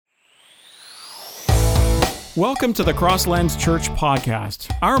Welcome to the Crosslands Church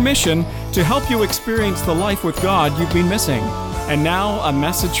podcast. Our mission, to help you experience the life with God you've been missing. And now, a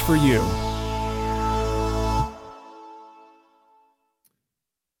message for you.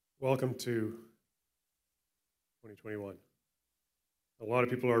 Welcome to 2021. A lot of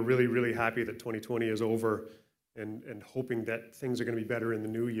people are really happy that 2020 is over and hoping that things are going to be better in the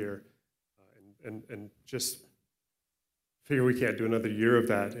new year and just figure we can't do another year of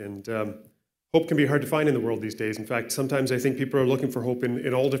that. And hope can be hard to find in the world these days. In fact, sometimes I think people are looking for hope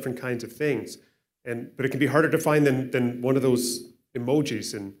in all different kinds of things. But it can be harder to find than one of those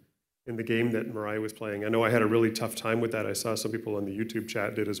emojis in the game that Mariah was playing. I know I had a really tough time with that. I saw some people on the YouTube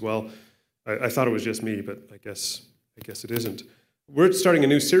chat did as well. I thought it was just me, but I guess it isn't. We're starting a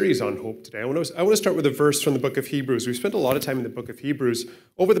new series on hope today. I want to start with a verse from the book of Hebrews. We've spent a lot of time in the book of Hebrews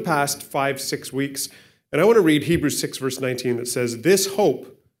over the past 5-6 weeks. And I want to read Hebrews 6, verse 19 that says, "This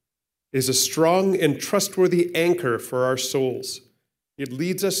hope is a strong and trustworthy anchor for our souls. It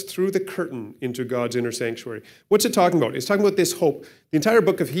leads us through the curtain into God's inner sanctuary." What's it talking about? It's talking about this hope. The entire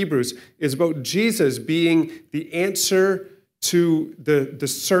book of Hebrews is about Jesus being the answer to the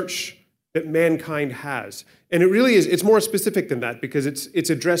search that mankind has. And it really is, it's more specific than that because it's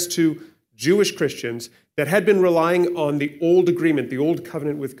addressed to Jewish Christians that had been relying on the old agreement, the old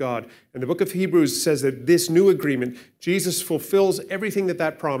covenant with God. And the book of Hebrews says that this new agreement, Jesus fulfills everything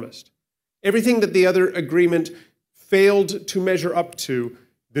that promised. Everything that the other agreement failed to measure up to,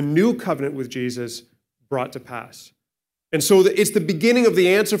 the new covenant with Jesus brought to pass. And so it's the beginning of the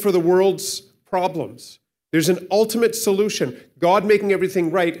answer for the world's problems. There's an ultimate solution, God making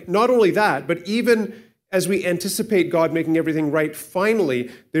everything right. Not only that, but even as we anticipate God making everything right, finally,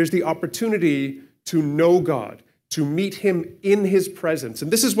 there's the opportunity to know God, to meet him in his presence.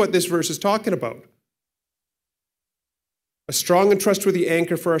 And this is what this verse is talking about. A strong and trustworthy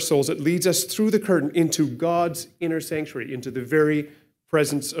anchor for our souls. It leads us through the curtain into God's inner sanctuary, into the very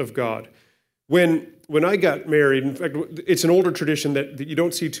presence of God. When I got married, in fact, it's an older tradition that you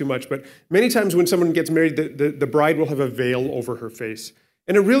don't see too much, but many times when someone gets married, the bride will have a veil over her face.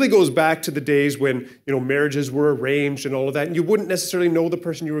 And it really goes back to the days when marriages were arranged and all of that, and you wouldn't necessarily know the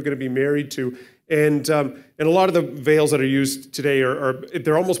person you were going to be married to. And a lot of the veils that are used today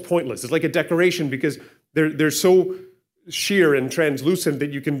they're almost pointless. It's like a decoration because they're so sheer and translucent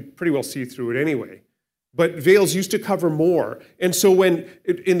that you can pretty well see through it anyway. But veils used to cover more. And so when,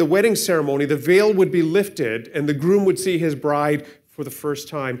 in the wedding ceremony, the veil would be lifted and the groom would see his bride for the first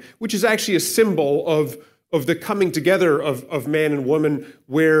time, which is actually a symbol of the coming together of man and woman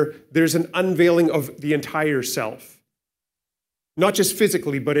where there's an unveiling of the entire self. Not just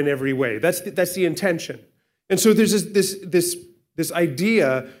physically, but in every way. That's the intention. And so there's this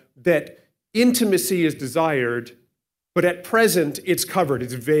idea that intimacy is desired, but at present, it's covered,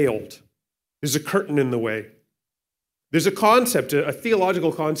 it's veiled. There's a curtain in the way. There's a concept, a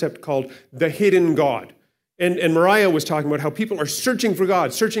theological concept called the hidden God. And Mariah was talking about how people are searching for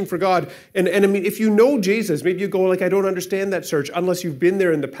God. And I mean, if you know Jesus, maybe you go like, I don't understand that search unless you've been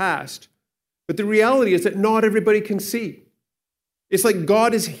there in the past. But the reality is that not everybody can see. It's like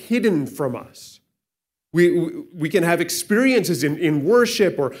God is hidden from us. We can have experiences in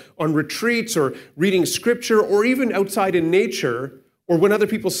worship or on retreats or reading scripture or even outside in nature or when other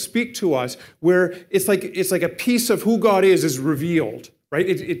people speak to us where it's like a piece of who God is revealed, right?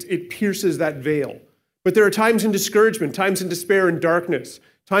 It pierces that veil. But there are times in discouragement, times in despair and darkness,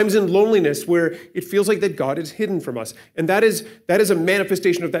 times in loneliness where it feels like that God is hidden from us. And that is a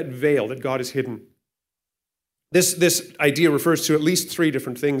manifestation of that veil, that God is hidden. This idea refers to at least 3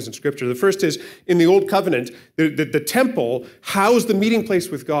 different things in Scripture. The first is, in the Old Covenant, the temple housed the meeting place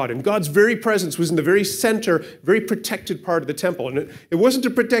with God, and God's very presence was in the very center, very protected part of the temple. And it wasn't to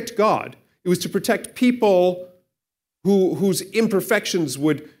protect God. It was to protect people whose imperfections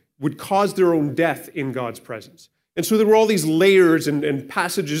would cause their own death in God's presence. And so there were all these layers and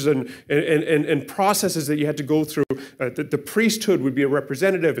passages and processes that you had to go through. The priesthood would be a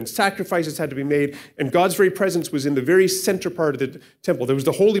representative and sacrifices had to be made. And God's very presence was in the very center part of the temple. There was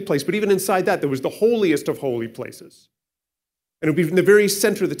the holy place, but even inside that, there was the holiest of holy places. And it would be in the very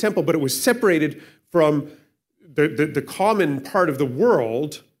center of the temple, but it was separated from the common part of the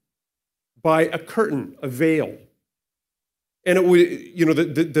world by a curtain, a veil. And it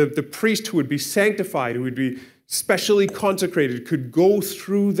would, the priest who would be sanctified, who would be specially consecrated, could go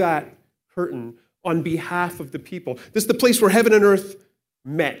through that curtain on behalf of the people. This is the place where heaven and earth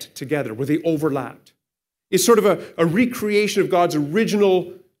met together, where they overlapped. It's sort of a recreation of God's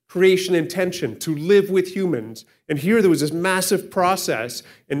original creation intention to live with humans. And here there was this massive process,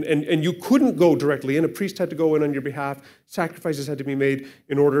 and you couldn't go directly in. A priest had to go in on your behalf. Sacrifices had to be made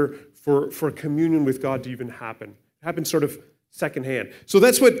in order for communion with God to even happen. It happened sort of secondhand. So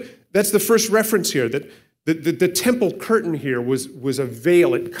that's the first reference here, that the temple curtain here was a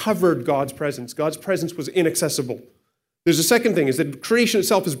veil. It covered God's presence. God's presence was inaccessible. There's a second thing, is that creation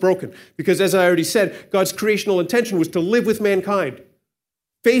itself is broken. Because as I already said, God's creational intention was to live with mankind,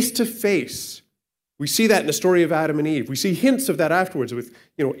 face to face. We see that in the story of Adam and Eve. We see hints of that afterwards with,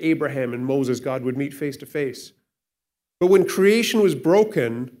 Abraham and Moses. God would meet face to face. But when creation was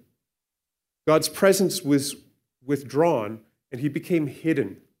broken, God's presence was withdrawn and he became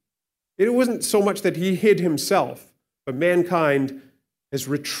hidden. It wasn't so much that he hid himself, but mankind has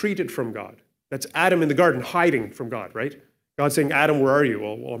retreated from God. That's Adam in the garden hiding from God, right? God saying, Adam, where are you?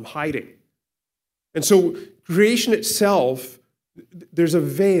 Well, I'm hiding. And so creation itself, there's a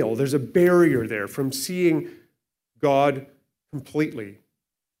veil, there's a barrier there from seeing God completely.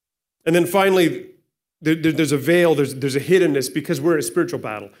 And then finally, there's a veil, there's a hiddenness because we're in a spiritual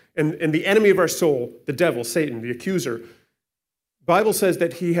battle. And the enemy of our soul, the devil, Satan, the accuser, the Bible says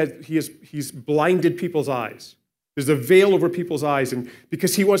that he's blinded people's eyes. There's a veil over people's eyes, and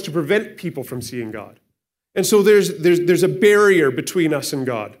because he wants to prevent people from seeing God. And so there's a barrier between us and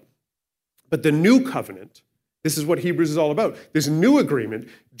God. But the new covenant, this is what Hebrews is all about. This new agreement,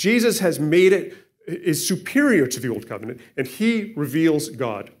 Jesus has made it, is superior to the old covenant, and he reveals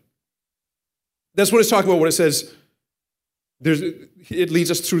God. That's what it's talking about when it says it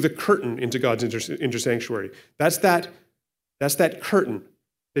leads us through the curtain into God's inner sanctuary. That's that curtain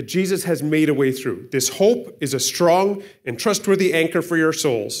that Jesus has made a way through. This hope is a strong and trustworthy anchor for your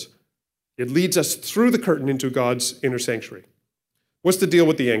souls. It leads us through the curtain into God's inner sanctuary. What's the deal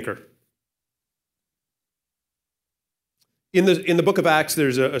with the anchor? In the book of Acts,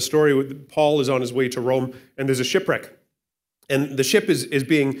 there's a story where Paul is on his way to Rome, and there's a shipwreck. And the ship is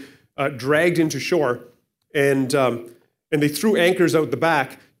being dragged into shore, and they threw anchors out the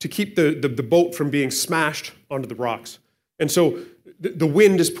back to keep the boat from being smashed onto the rocks. And so the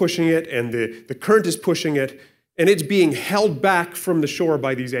wind is pushing it, and the current is pushing it, and it's being held back from the shore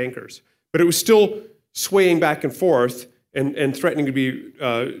by these anchors. But it was still swaying back and forth and threatening to be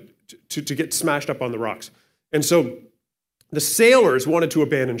to get smashed up on the rocks. And so the sailors wanted to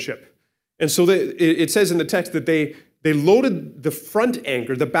abandon ship. And so it says in the text that they loaded the front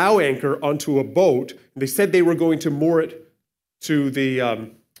anchor, the bow anchor, onto a boat, and they said they were going to moor it to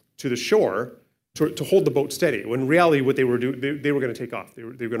the shore to hold the boat steady. When in reality, what they were doing, they were going to take off. They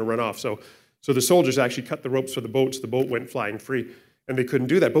were going to run off. So the soldiers actually cut the ropes for the boat, so the boat went flying free, and they couldn't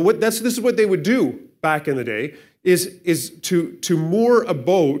do that. But this is what they would do back in the day, is to moor a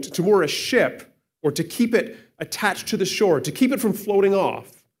boat, to moor a ship, or to keep it attached to the shore, to keep it from floating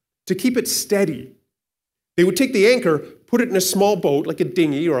off, to keep it steady. They would take the anchor, put it in a small boat, like a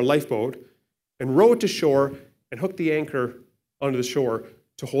dinghy or a lifeboat, and row it to shore and hook the anchor onto the shore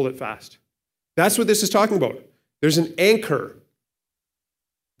to hold it fast. That's what this is talking about. There's an anchor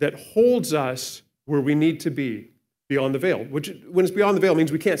that holds us where we need to be beyond the veil, which, when it's beyond the veil,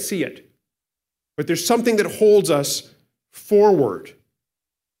 means we can't see it. But there's something that holds us forward.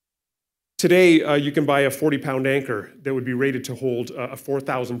 Today, you can buy a 40-pound anchor that would be rated to hold a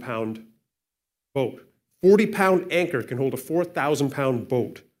 4,000-pound boat. 40-pound anchor can hold a 4,000-pound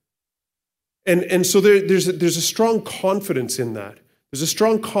boat. And so there's a strong confidence in that. There's a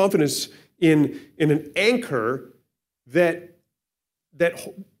strong confidence in an anchor that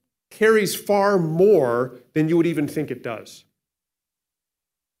carries far more than you would even think it does.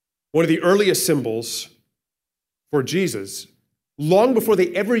 One of the earliest symbols for Jesus, long before they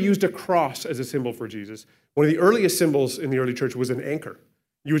ever used a cross as a symbol for Jesus, one of the earliest symbols in the early church was an anchor.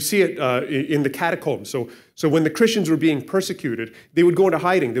 You would see it in the catacombs. So when the Christians were being persecuted, they would go into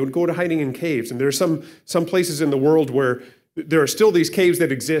hiding. They would go to hiding in caves. And there are some places in the world where there are still these caves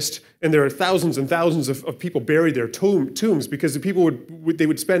that exist, and there are thousands and thousands of people buried there, tombs, because the people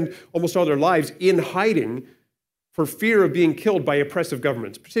would spend almost all their lives in hiding for fear of being killed by oppressive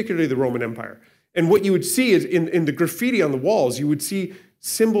governments, particularly the Roman Empire. And what you would see is in the graffiti on the walls, you would see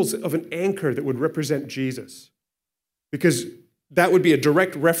symbols of an anchor that would represent Jesus, because that would be a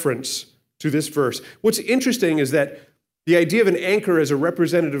direct reference to this verse. What's interesting is that the idea of an anchor as a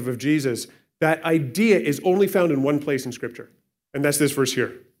representative of Jesus, that idea is only found in one place in Scripture, and that's this verse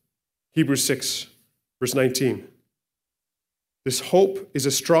here, Hebrews 6, verse 19. This hope is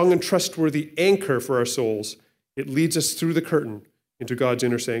a strong and trustworthy anchor for our souls. It leads us through the curtain into God's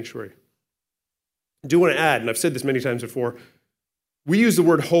inner sanctuary. I do want to add, and I've said this many times before, we use the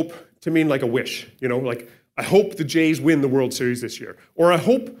word hope to mean like a wish, like I hope the Jays win the World Series this year. Or I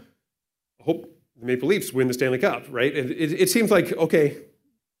hope the Maple Leafs win the Stanley Cup, right? And it seems like, okay,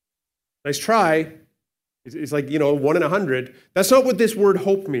 nice try. It's like, 1 in 100. That's not what this word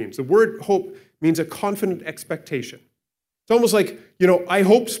hope means. The word hope means a confident expectation. It's almost like, I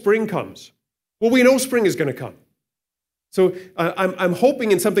hope spring comes. Well, we know spring is going to come. So I'm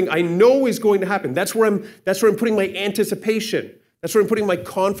hoping in something I know is going to happen. That's where I'm putting my anticipation. That's where I'm putting my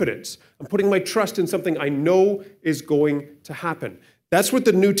confidence. I'm putting my trust in something I know is going to happen. That's what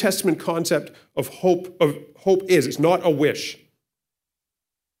the New Testament concept of hope is. It's not a wish.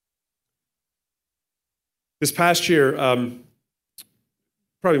 This past year,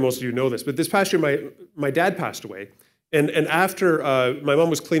 probably most of you know this, but this past year my dad passed away. And after my mom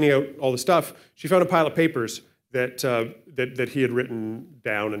was cleaning out all the stuff, she found a pile of papers that he had written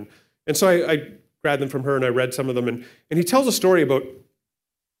down. And so I grabbed them from her and I read some of them. And he tells a story about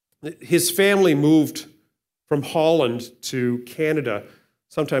his family moved from Holland to Canada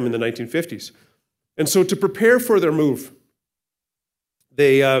sometime in the 1950s. And so to prepare for their move,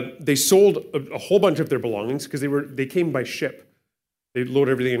 they sold a whole bunch of their belongings because they came by ship. They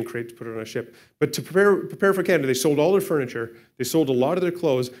loaded everything in crates, put it on a ship. But to prepare for Canada, they sold all their furniture, they sold a lot of their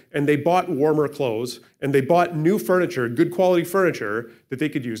clothes, and they bought warmer clothes, and they bought new furniture, good quality furniture that they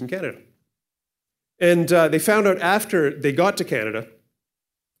could use in Canada. And they found out after they got to Canada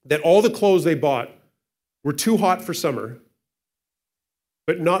that all the clothes they bought were too hot for summer,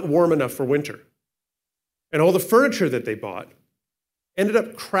 but not warm enough for winter. And all the furniture that they bought ended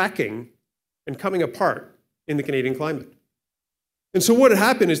up cracking and coming apart in the Canadian climate. And so what had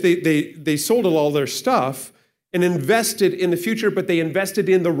happened is they sold all their stuff and invested in the future, but they invested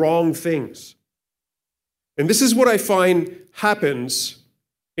in the wrong things. And this is what I find happens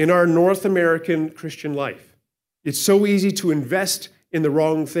in our North American Christian life. It's so easy to invest in the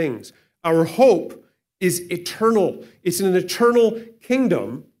wrong things. Our hope is eternal. It's an eternal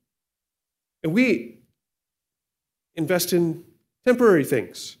kingdom, and we invest in temporary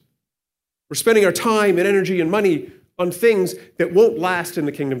things. We're spending our time and energy and money on things that won't last in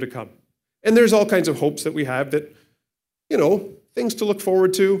the kingdom to come. And there's all kinds of hopes that we have that, things to look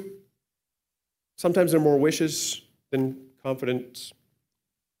forward to. Sometimes they're more wishes than confidence.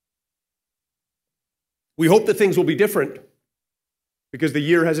 We hope that things will be different because the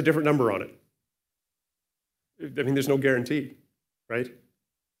year has a different number on it. I mean, there's no guarantee, right?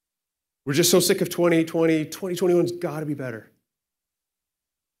 We're just so sick of 2020. 2021's got to be better.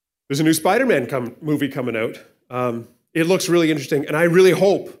 There's a new Spider-Man movie coming out. It looks really interesting, and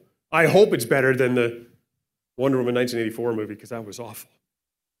I hope it's better than the Wonder Woman 1984 movie, because that was awful.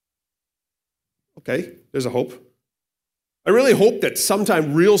 Okay, there's a hope. I really hope that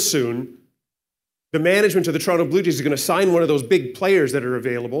sometime real soon, the management of the Toronto Blue Jays is going to sign one of those big players that are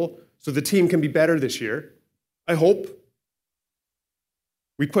available so the team can be better this year. I hope.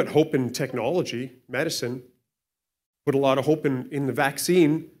 We put hope in technology, medicine, put a lot of hope in the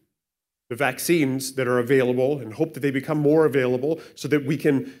vaccines that are available, and hope that they become more available so that we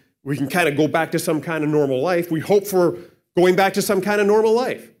can kind of go back to some kind of normal life. We hope for going back to some kind of normal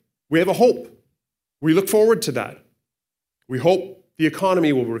life. We have a hope. We look forward to that. We hope the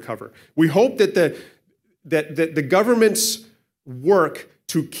economy will recover. We hope that the government's work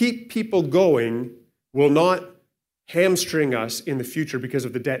to keep people going will not hamstring us in the future because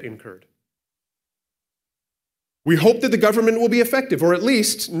of the debt incurred. We hope that the government will be effective, or at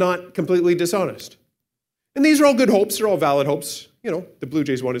least not completely dishonest. And these are all good hopes. They're all valid hopes. The Blue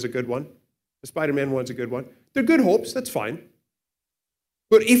Jays one is a good one. The Spider-Man one's a good one. They're good hopes. That's fine.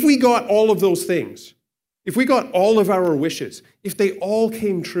 But if we got all of those things, if we got all of our wishes, if they all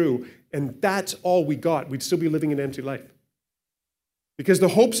came true, and that's all we got, we'd still be living an empty life. Because the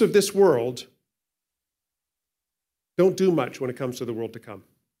hopes of this world don't do much when it comes to the world to come.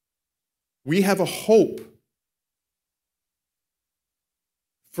 We have a hope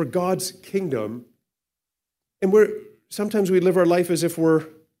for God's kingdom, and sometimes we live our life as if we're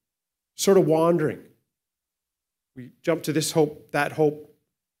sort of wandering. We jump to this hope, that hope,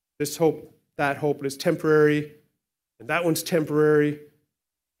 and it's temporary, and that one's temporary,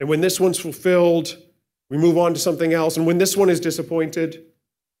 and when this one's fulfilled, we move on to something else, and when this one is disappointed,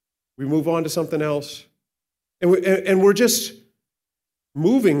 we move on to something else, and we're just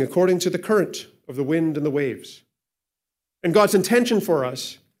moving according to the current of the wind and the waves. And God's intention for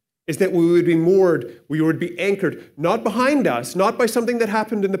us is that we would be moored, we would be anchored, not behind us, not by something that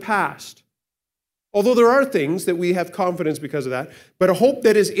happened in the past. Although there are things that we have confidence because of that, but a hope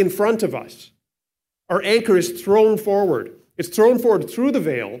that is in front of us. Our anchor is thrown forward. It's thrown forward through the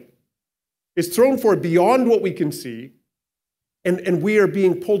veil. It's thrown forward beyond what we can see, and we are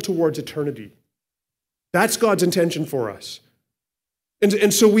being pulled towards eternity. That's God's intention for us.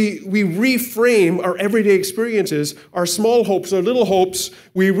 And so we reframe our everyday experiences, our small hopes, our little hopes,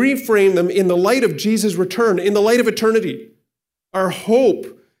 we reframe them in the light of Jesus' return, in the light of eternity. Our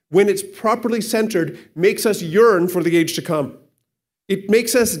hope, when it's properly centered, makes us yearn for the age to come. It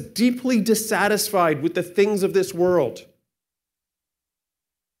makes us deeply dissatisfied with the things of this world.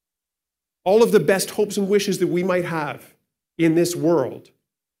 All of the best hopes and wishes that we might have in this world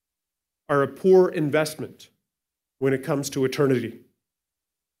are a poor investment when it comes to eternity.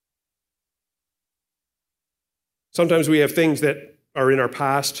 Sometimes we have things that are in our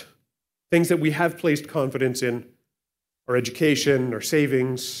past, things that we have placed confidence in, our education, our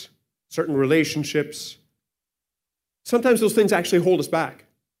savings, certain relationships. Sometimes those things actually hold us back.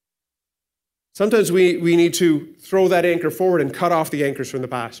 Sometimes we need to throw that anchor forward and cut off the anchors from the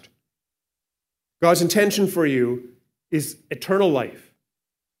past. God's intention for you is eternal life.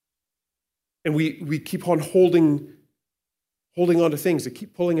 And we keep on holding on to things that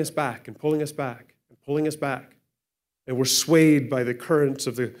keep pulling us back and pulling us back and pulling us back. And we're swayed by the currents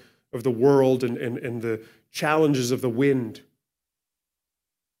of the world and the challenges of the wind.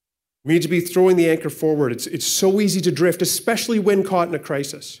 We need to be throwing the anchor forward. It's so easy to drift, especially when caught in a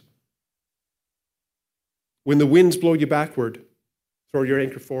crisis. When the winds blow you backward, throw your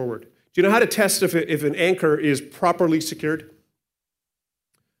anchor forward. Do you know how to test if an anchor is properly secured?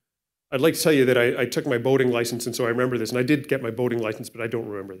 I'd like to tell you that I took my boating license, and so I remember this. And I did get my boating license, but I don't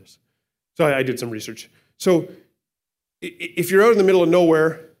remember this. So I did some research. So if you're out in the middle of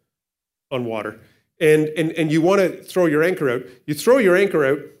nowhere on water, and you want to throw your anchor out, you throw your anchor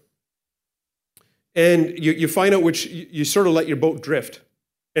out, and you find out which, you sort of let your boat drift,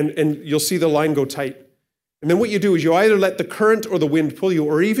 and you'll see the line go tight. And then what you do is you either let the current or the wind pull you,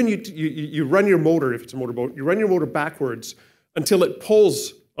 or even you run your motor, if it's a motorboat, you run your motor backwards until it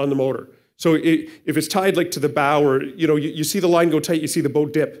pulls on the motor. So if it's tied like to the bow, or you see the line go tight, you see the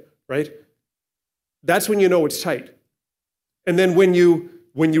boat dip, right? That's when you know it's tight. And then when you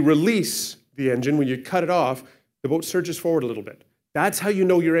release the engine, when you cut it off, the boat surges forward a little bit. That's how you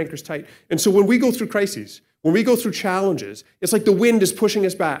know your anchor's tight. And so when we go through crises, when we go through challenges, it's like the wind is pushing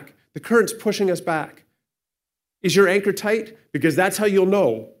us back. The current's pushing us back. Is your anchor tight? Because that's how you'll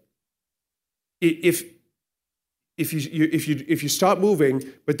know if you stop moving,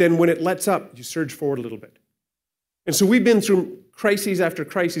 but then when it lets up, you surge forward a little bit. And so we've been through crises after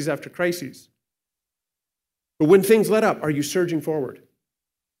crises after crises. But when things let up, are you surging forward?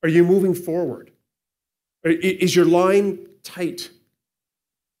 Are you moving forward? Is your line tight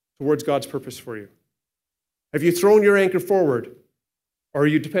towards God's purpose for you? Have you thrown your anchor forward, or are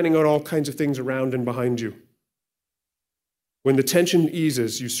you depending on all kinds of things around and behind you? When the tension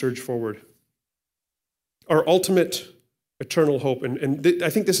eases, you surge forward. Our ultimate eternal hope, and I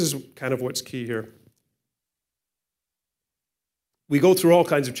think this is kind of what's key here. We go through all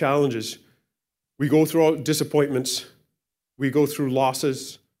kinds of challenges. We go through all disappointments. We go through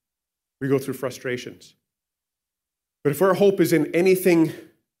losses. We go through frustrations. But if our hope is in anything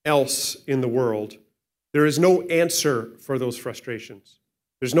else in the world, there is no answer for those frustrations.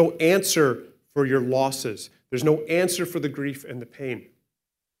 There's no answer for your losses. There's no answer for the grief and the pain.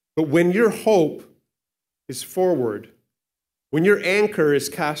 But when your hope is forward, when your anchor is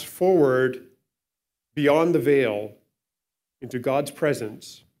cast forward beyond the veil into God's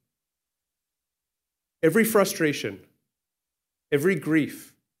presence, every frustration, every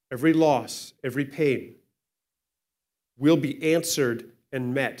grief, every loss, every pain will be answered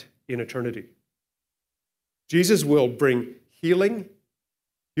and met in eternity. Jesus will bring healing,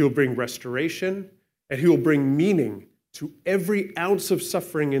 he will bring restoration, and he will bring meaning to every ounce of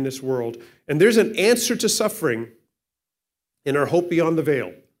suffering in this world. And there's an answer to suffering in our hope beyond the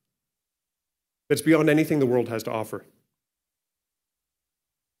veil that's beyond anything the world has to offer.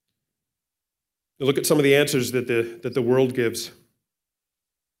 You look at some of the answers that the world gives.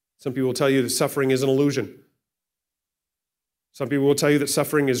 Some people will tell you that suffering is an illusion. Some people will tell you that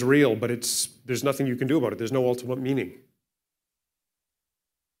suffering is real, but there's nothing you can do about it. There's no ultimate meaning.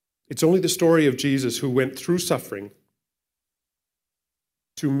 It's only the story of Jesus who went through suffering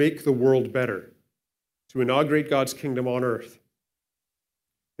to make the world better, to inaugurate God's kingdom on earth.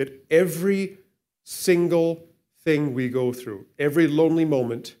 That every single thing we go through, every lonely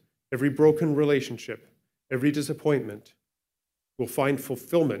moment, every broken relationship, every disappointment will find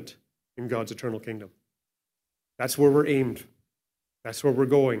fulfillment in God's eternal kingdom. That's where we're aimed. That's where we're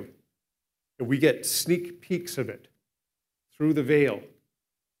going. And we get sneak peeks of it through the veil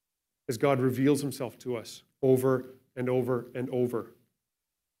as God reveals himself to us over and over and over.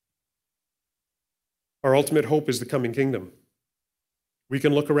 Our ultimate hope is the coming kingdom. We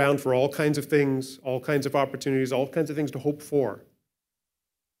can look around for all kinds of things, all kinds of opportunities, all kinds of things to hope for.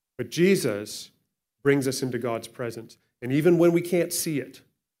 But Jesus brings us into God's presence. And even when we can't see it,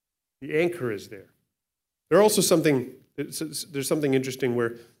 the anchor is there. There's also something interesting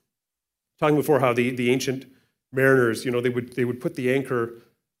where, talking before how the ancient mariners, they would put the anchor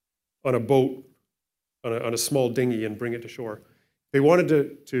on a boat, on a small dinghy and bring it to shore. They wanted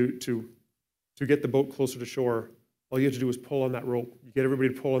to get the boat closer to shore. All you had to do was pull on that rope. You get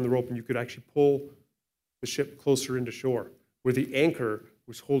everybody to pull on the rope, and you could actually pull the ship closer into shore, where the anchor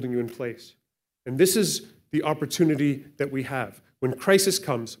was holding you in place. And this is the opportunity that we have. When crisis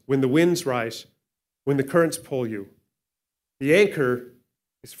comes, when the winds rise, when the currents pull you, the anchor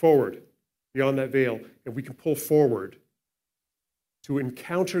is forward, beyond that veil, and we can pull forward to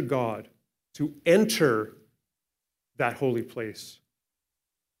encounter God, to enter that holy place,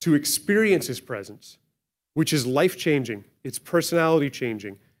 to experience his presence, which is life-changing, it's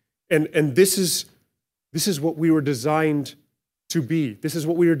personality-changing. And this is what we were designed to be. This is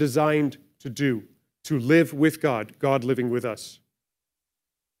what we were designed to do, to live with God, God living with us.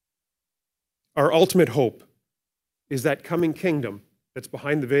 Our ultimate hope is that coming kingdom that's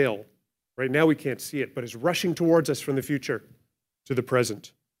behind the veil. Right now we can't see it, but is rushing towards us from the future to the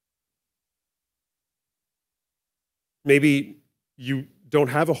present. Maybe you don't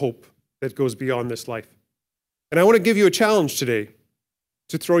have a hope that goes beyond this life. And I want to give you a challenge today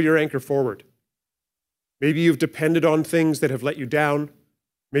to throw your anchor forward. Maybe you've depended on things that have let you down.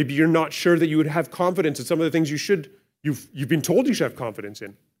 Maybe you're not sure that you would have confidence in some of the things you've been told you should have confidence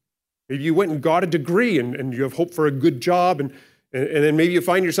in. Maybe you went and got a degree and you have hope for a good job, and then maybe you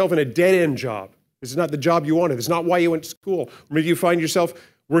find yourself in a dead-end job. This is not the job you wanted. This is not why you went to school. Or maybe you find yourself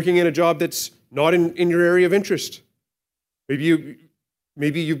working in a job that's not in your area of interest. Maybe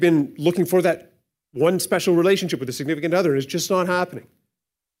you've been looking for that one special relationship with a significant other, and it's just not happening.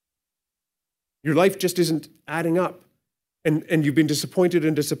 Your life just isn't adding up. And you've been disappointed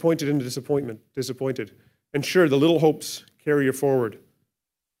and disappointed and disappointed. And sure, the little hopes carry you forward.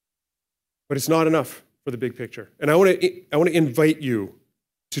 But it's not enough for the big picture. And I want to invite you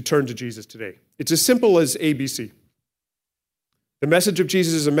to turn to Jesus today. It's as simple as ABC. The message of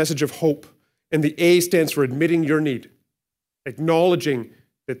Jesus is a message of hope. And the A stands for admitting your need, acknowledging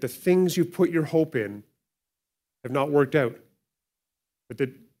that the things you put your hope in have not worked out, but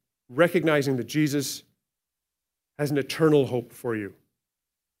that recognizing that Jesus has an eternal hope for you,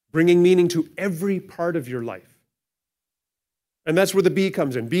 bringing meaning to every part of your life. And that's where the B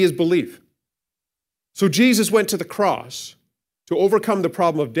comes in. B is belief. So Jesus went to the cross to overcome the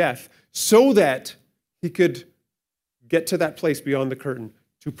problem of death so that he could get to that place beyond the curtain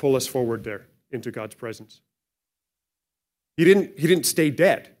to pull us forward there into God's presence. He didn't stay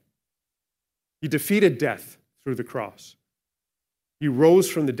dead. He defeated death through the cross. He rose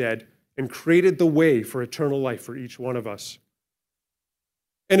from the dead and created the way for eternal life for each one of us.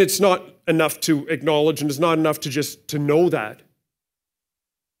 And it's not enough to acknowledge, and it's not enough to know that,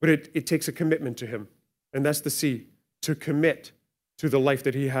 but it takes a commitment to him. And that's the C, to commit to the life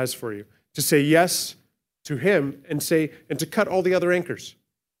that he has for you, to say yes to him and to cut all the other anchors.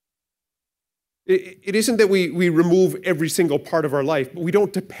 It isn't that we remove every single part of our life, but we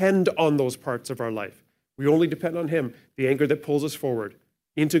don't depend on those parts of our life. We only depend on him, the anchor that pulls us forward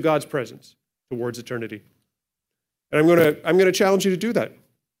into God's presence towards eternity. And I'm going to challenge you to do that.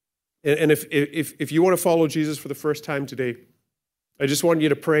 And if you want to follow Jesus for the first time today, I just want you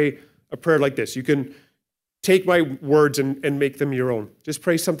to pray a prayer like this. You can take my words and make them your own. Just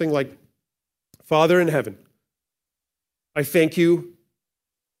pray something like, Father in heaven, I thank you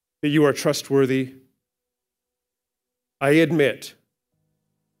that you are trustworthy. I admit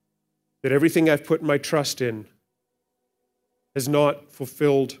that everything I've put my trust in has not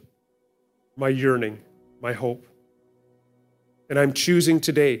fulfilled my yearning, my hope. And I'm choosing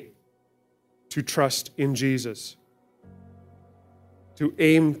today to trust in Jesus, to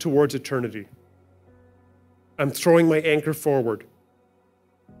aim towards eternity. I'm throwing my anchor forward,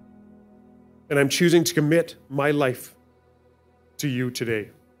 and I'm choosing to commit my life to you today.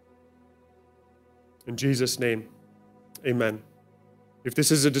 In Jesus' name, amen. If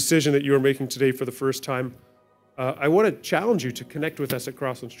this is a decision that you are making today for the first time, I want to challenge you to connect with us at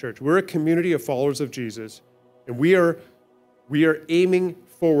Crosslands Church. We're a community of followers of Jesus, and we are aiming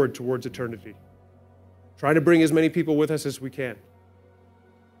forward towards eternity, trying to bring as many people with us as we can.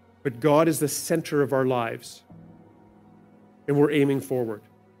 But God is the center of our lives, and we're aiming forward.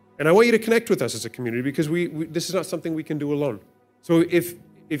 And I want you to connect with us as a community because this is not something we can do alone. So if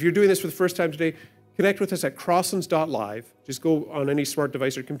you're doing this for the first time today, connect with us at crosslands.live. Just go on any smart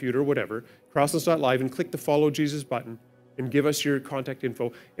device or computer or whatever, crosslands.live, and click the Follow Jesus button. and give us your contact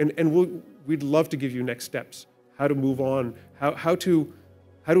info. And we'd love to give you next steps, how to move on, how to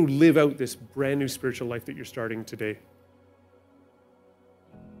live out this brand new spiritual life that you're starting today.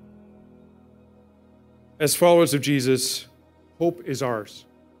 As followers of Jesus, hope is ours.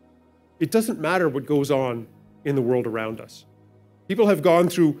 It doesn't matter what goes on in the world around us. People have gone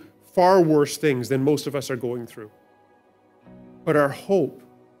through far worse things than most of us are going through. But our hope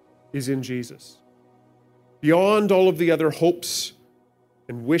is in Jesus. Beyond all of the other hopes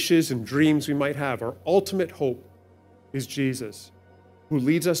and wishes and dreams we might have, our ultimate hope is Jesus, who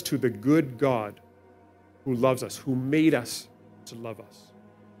leads us to the good God who loves us, who made us to love us.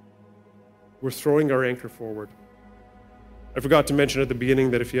 We're throwing our anchor forward. I forgot to mention at the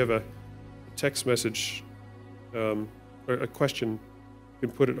beginning that if you have a text message or a question, you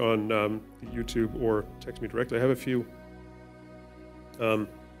can put it on the YouTube or text me directly. I have a few, so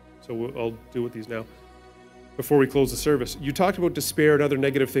I'll deal with these now. Before we close the service, you talked about despair and other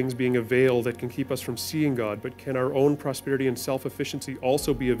negative things being a veil that can keep us from seeing God, but can our own prosperity and self-efficiency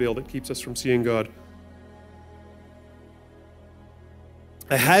also be a veil that keeps us from seeing God?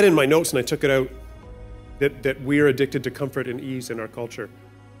 I had in my notes, and I took it out, that we are addicted to comfort and ease in our culture.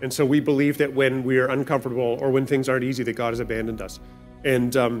 And so we believe that when we are uncomfortable or when things aren't easy, that God has abandoned us.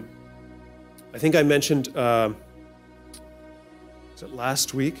 And I think I mentioned, was it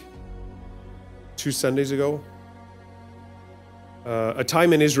last week? 2 Sundays ago? A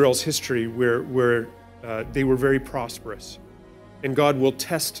time in Israel's history where they were very prosperous. And God will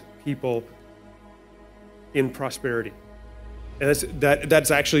test people in prosperity. And that's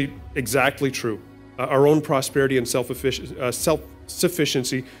actually exactly true. Our own prosperity and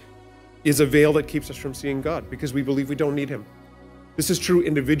self-sufficiency is a veil that keeps us from seeing God because we believe we don't need Him. This is true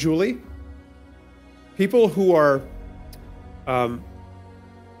individually. People who are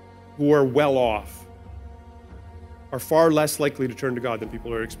well off are far less likely to turn to God than people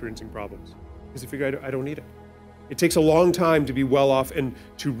who are experiencing problems because they figure, I don't need it. It takes a long time to be well off and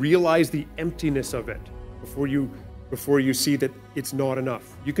to realize the emptiness of it before you see that it's not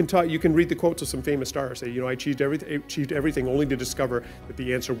enough. You can read the quotes of some famous stars, say, I achieved everything only to discover that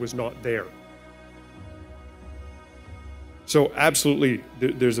the answer was not there. So absolutely,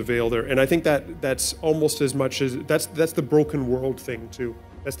 there's a veil there. And I think that's almost as much as, that's the broken world thing too.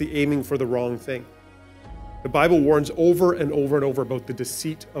 That's the aiming for the wrong thing. The Bible warns over and over and over about the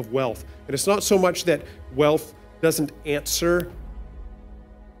deceit of wealth. And it's not so much that wealth doesn't answer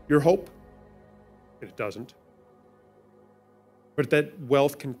your hope, and it doesn't, but that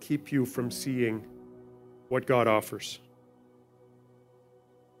wealth can keep you from seeing what God offers.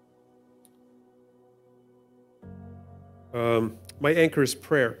 My anchor is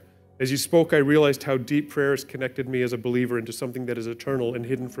prayer. As you spoke, I realized how deep prayer has connected me as a believer into something that is eternal and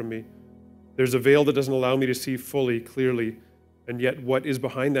hidden from me. There's a veil that doesn't allow me to see fully, clearly, and yet what is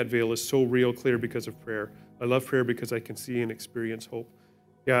behind that veil is so real, clear because of prayer. I love prayer because I can see and experience hope.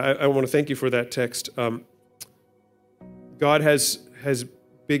 Yeah, I want to thank you for that text. God has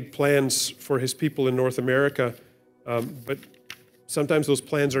big plans for His people in North America, but sometimes those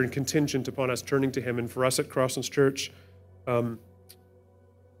plans are contingent upon us turning to Him. And for us at Crosslands Church,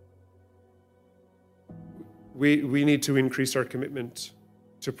 we need to increase our commitment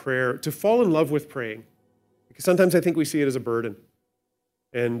to prayer, to fall in love with praying, because sometimes I think we see it as a burden.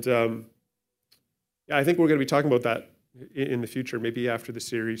 And I think we're going to be talking about that in the future, maybe after the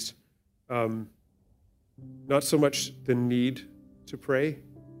series. Not so much the need to pray,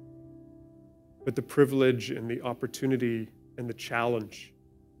 but the privilege and the opportunity and the challenge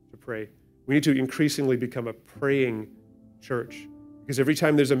to pray. We need to increasingly become a praying church, because every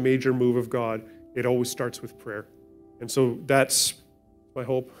time there's a major move of God, it always starts with prayer. And so that's my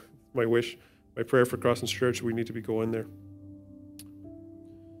hope, my wish, my prayer for Crosslands Church. We need to be going there.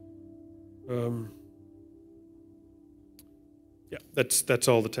 That's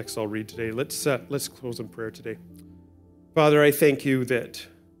all the text I'll read today. Let's close in prayer today. Father, I thank you that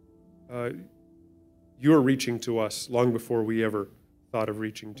you're reaching to us long before we ever thought of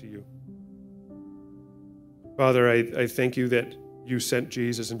reaching to you. Father, I thank you that you sent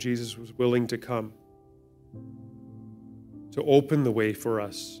Jesus, and Jesus was willing to come to open the way for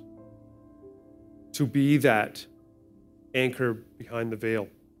us, to be that anchor behind the veil.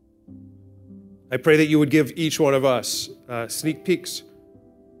 I pray that you would give each one of us sneak peeks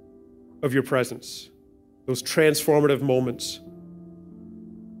of your presence, those transformative moments,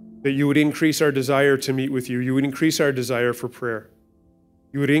 that you would increase our desire to meet with you. You would increase our desire for prayer.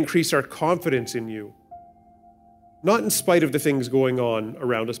 You would increase our confidence in you, not in spite of the things going on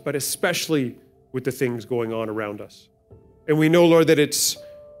around us, but especially with the things going on around us. And we know, Lord, that it's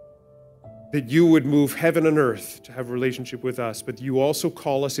that you would move heaven and earth to have a relationship with us, but you also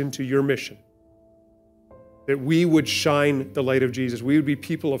call us into your mission, that we would shine the light of Jesus. We would be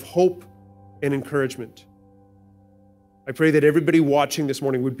people of hope and encouragement. I pray that everybody watching this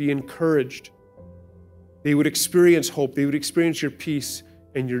morning would be encouraged. They would experience hope. They would experience your peace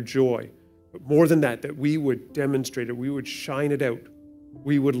and your joy. But more than that, that we would demonstrate it. We would shine it out.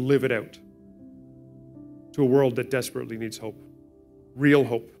 We would live it out to a world that desperately needs hope. Real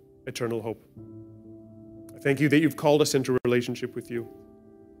hope, eternal hope. I thank you that you've called us into a relationship with you.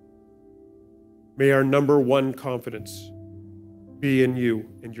 May our number one confidence be in you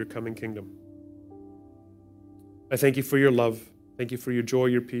and your coming kingdom. I thank you for your love. Thank you for your joy,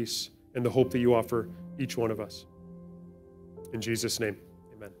 your peace, and the hope that you offer each one of us. In Jesus' name,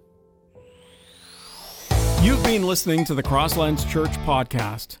 amen. You've been listening to the Crosslands Church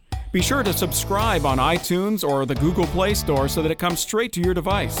podcast. Be sure to subscribe on iTunes or the Google Play Store so that it comes straight to your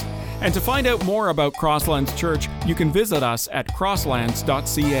device. And to find out more about Crosslands Church, you can visit us at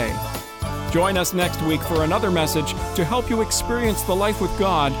crosslands.ca. Join us next week for another message to help you experience the life with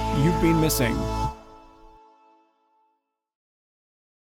God you've been missing.